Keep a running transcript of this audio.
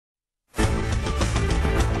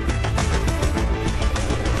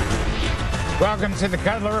Welcome to the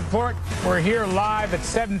Kudlow Report. We're here live at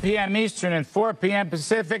 7 p.m. Eastern and 4 p.m.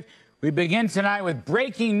 Pacific. We begin tonight with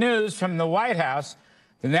breaking news from the White House.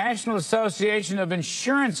 The National Association of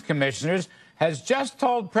Insurance Commissioners has just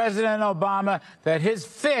told President Obama that his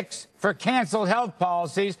fix for canceled health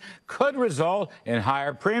policies could result in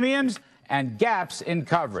higher premiums and gaps in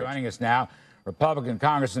coverage. Joining us now, Republican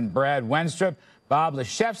Congressman Brad Wenstrup, Bob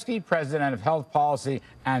Leshevsky, President of Health Policy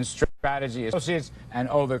and Strategy Associates, and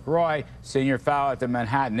Avik Roy, Senior Fellow at the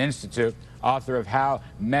Manhattan Institute, author of How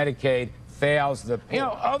Medicaid Fails the Poor. You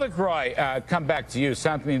know, Avik Roy, come back to you.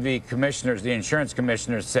 Something the commissioners, the insurance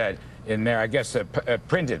commissioners said in their, I guess, a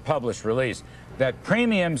printed, published release, that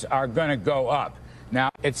premiums are going to go up. Now,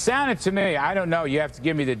 it sounded to me, I don't know, you have to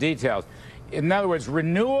give me the details. In other words,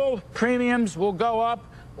 renewal premiums will go up,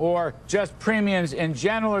 or just premiums in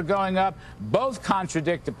general are going up. Both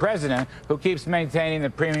contradict the president, who keeps maintaining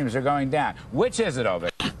that premiums are going down. Which is it, Avik?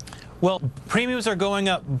 Well, premiums are going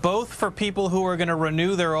up both for people who are going to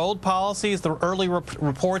renew their old policies. The early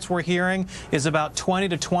reports we're hearing is about 20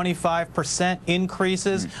 to 25%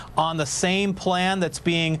 increases on the same plan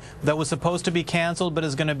that was supposed to be canceled but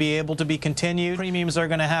is going to be able to be continued. Premiums are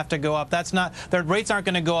going to have to go up. Their rates aren't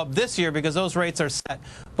going to go up this year because those rates are set.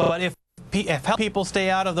 But if health people stay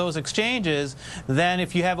out of those exchanges, then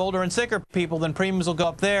if you have older and sicker people, then premiums will go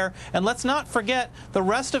up there. And let's not forget the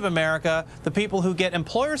rest of America, the people who get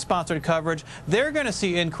employer-sponsored coverage, they're going to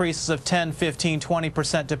see increases of 10, 15,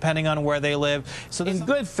 20% depending on where they live. So in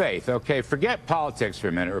good faith, okay, forget politics for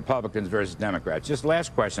a minute, Republicans versus Democrats. Just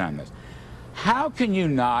last question on this. How can you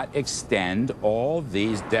not extend all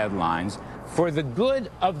these deadlines for the good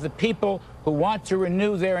of the people who want to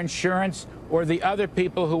renew their insurance or the other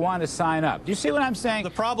people who want to sign up? Do you see what I'm saying? The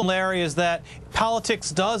problem, Larry, is that politics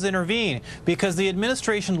does intervene because the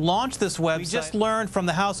administration launched this website. We just learned from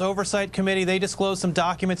the House Oversight Committee, they disclosed some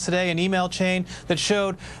documents today, an email chain that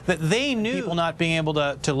showed that they knew people not being able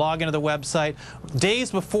to log into the website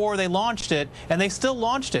days before they launched it, and they still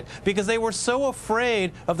launched it because they were so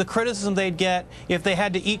afraid of the criticism they'd get if they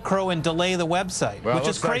had to eat crow and delay the website, which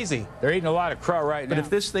is crazy. Like they're eating a lot of crow right now. But if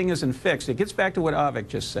this thing isn't fixed, it gets back to what Avik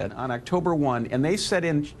just said. On October 1, and they set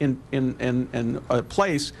in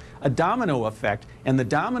place a domino effect, and the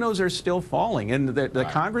dominoes are still falling, and the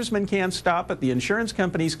congressmen can't stop it, the insurance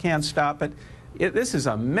companies can't stop it. This is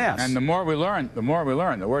a mess. And the more we learn,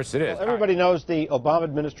 the worse it is. Well, everybody knows the Obama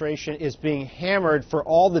administration is being hammered for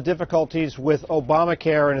all the difficulties with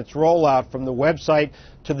Obamacare and its rollout, from the website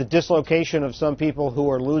to the dislocation of some people who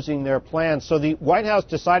are losing their plans. So the White House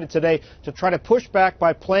decided today to try to push back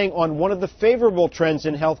by playing on one of the favorable trends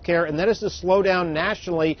in health care, and that is the slowdown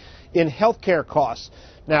nationally in health care costs.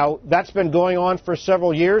 Now, that's been going on for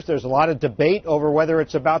several years. There's a lot of debate over whether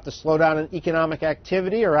it's about the slowdown in economic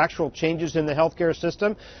activity or actual changes in the healthcare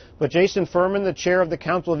system. But Jason Furman, the chair of the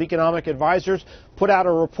Council of Economic Advisors, put out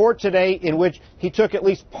a report today in which he took at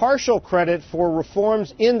least partial credit for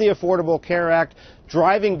reforms in the Affordable Care Act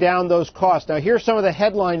driving down those costs. Now, here's some of the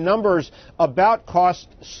headline numbers about cost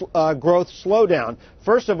growth slowdown.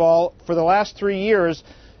 First of all, for the last 3 years,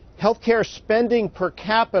 healthcare spending per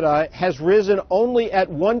capita has risen only at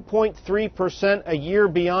 1.3% a year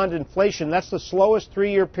beyond inflation. That's the slowest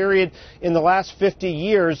 3-year period in the last 50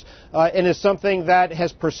 years, and is something that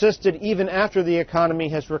has persisted even after the economy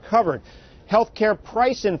has recovered. Healthcare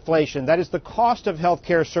price inflation, that is the cost of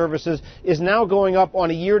healthcare services, is now going up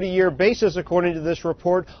on a year-to-year basis, according to this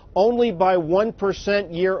report, only by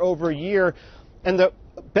 1% year over year. And the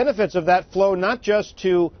benefits of that flow not just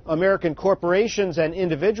to American corporations and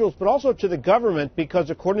individuals, but also to the government, because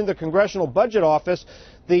according to the Congressional Budget Office,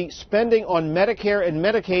 the spending on Medicare and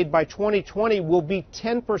Medicaid by 2020 will be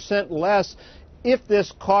 10% less if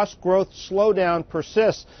this cost growth slowdown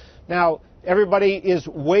persists. Now, everybody is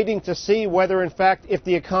waiting to see whether, in fact, if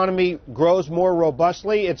the economy grows more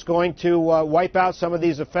robustly, it's going to wipe out some of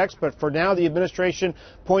these effects. But for now, the administration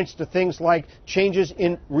points to things like changes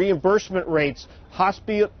in reimbursement rates,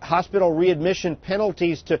 hospital readmission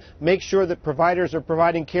penalties to make sure that providers are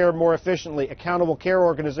providing care more efficiently, accountable care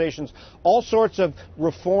organizations, all sorts of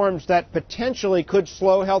reforms that potentially could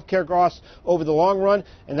slow health care costs over the long run.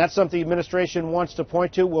 And that's something the administration wants to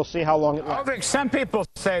point to. We'll see how long it lasts. Avik, some people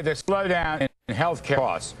say the slowdown in health care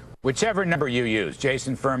costs, whichever number you use,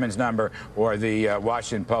 Jason Furman's number or the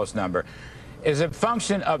Washington Post number, is a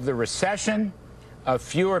function of the recession, of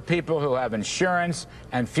fewer people who have insurance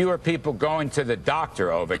and fewer people going to the doctor,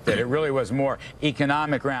 Avik, that it really was more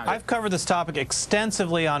economic round? I've covered this topic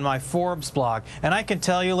extensively on my Forbes blog, and I can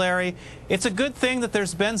tell you, Larry, it's a good thing that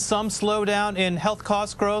there's been some slowdown in health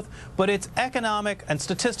cost growth, but it's economic and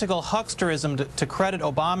statistical hucksterism to credit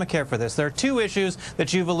Obamacare for this. There are two issues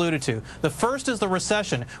that you've alluded to. The first is the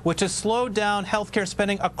recession, which has slowed down healthcare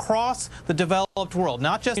spending across the developed world,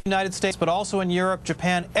 not just in the United States, but also in Europe,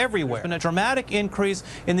 Japan, everywhere. There's been a dramatic increase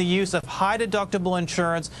in the use of high-deductible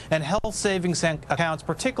insurance and health savings accounts,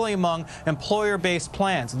 particularly among employer-based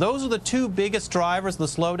plans. Those are the two biggest drivers of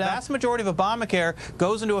the slowdown. The vast majority of Obamacare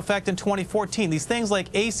goes into effect in 2014. These things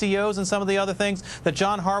like ACOs and some of the other things that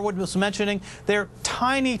John Harwood was mentioning, they're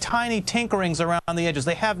tiny, tiny tinkerings around the edges.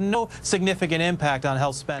 They have no significant impact on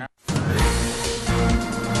health spending.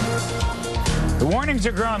 The warnings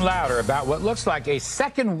are growing louder about what looks like a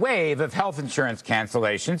second wave of health insurance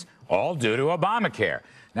cancellations, all due to Obamacare.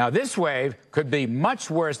 Now, this wave could be much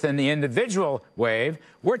worse than the individual wave.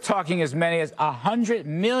 We're talking as many as 100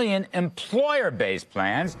 million employer-based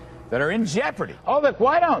plans that are in jeopardy. Oh, look,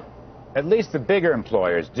 why don't at least the bigger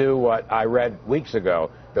employers do what I read weeks ago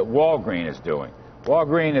that Walgreens is doing?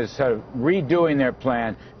 Walgreens is sort of redoing their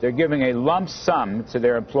plan. They're giving a lump sum to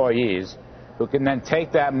their employees who can then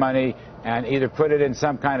take that money and either put it in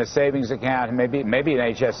some kind of savings account, maybe an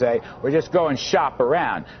HSA, or just go and shop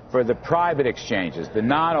around for the private exchanges, the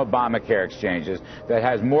non-Obamacare exchanges that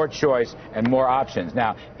has more choice and more options.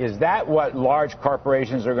 Now, is that what large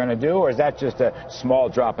corporations are going to do, or is that just a small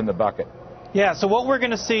drop in the bucket? Yeah, so what we're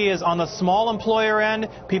going to see is on the small employer end,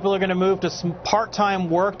 people are going to move to part-time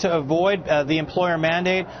work to avoid the employer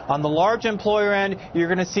mandate. On the large employer end, you're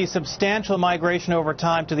going to see substantial migration over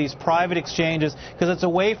time to these private exchanges because it's a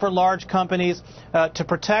way for large companies to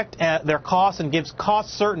protect their costs and gives cost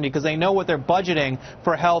certainty because they know what they're budgeting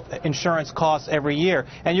for health insurance costs every year.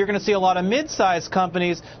 And you're going to see a lot of mid-sized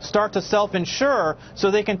companies start to self-insure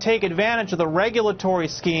so they can take advantage of the regulatory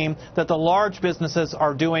scheme that the large businesses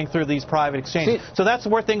are doing through these private exchange. So that's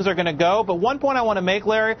where things are going to go. But one point I want to make,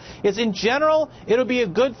 Larry, is in general, it'll be a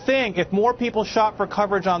good thing if more people shop for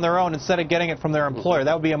coverage on their own instead of getting it from their employer.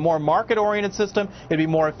 That would be a more market-oriented system. It'd be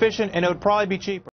more efficient, and it would probably be cheaper.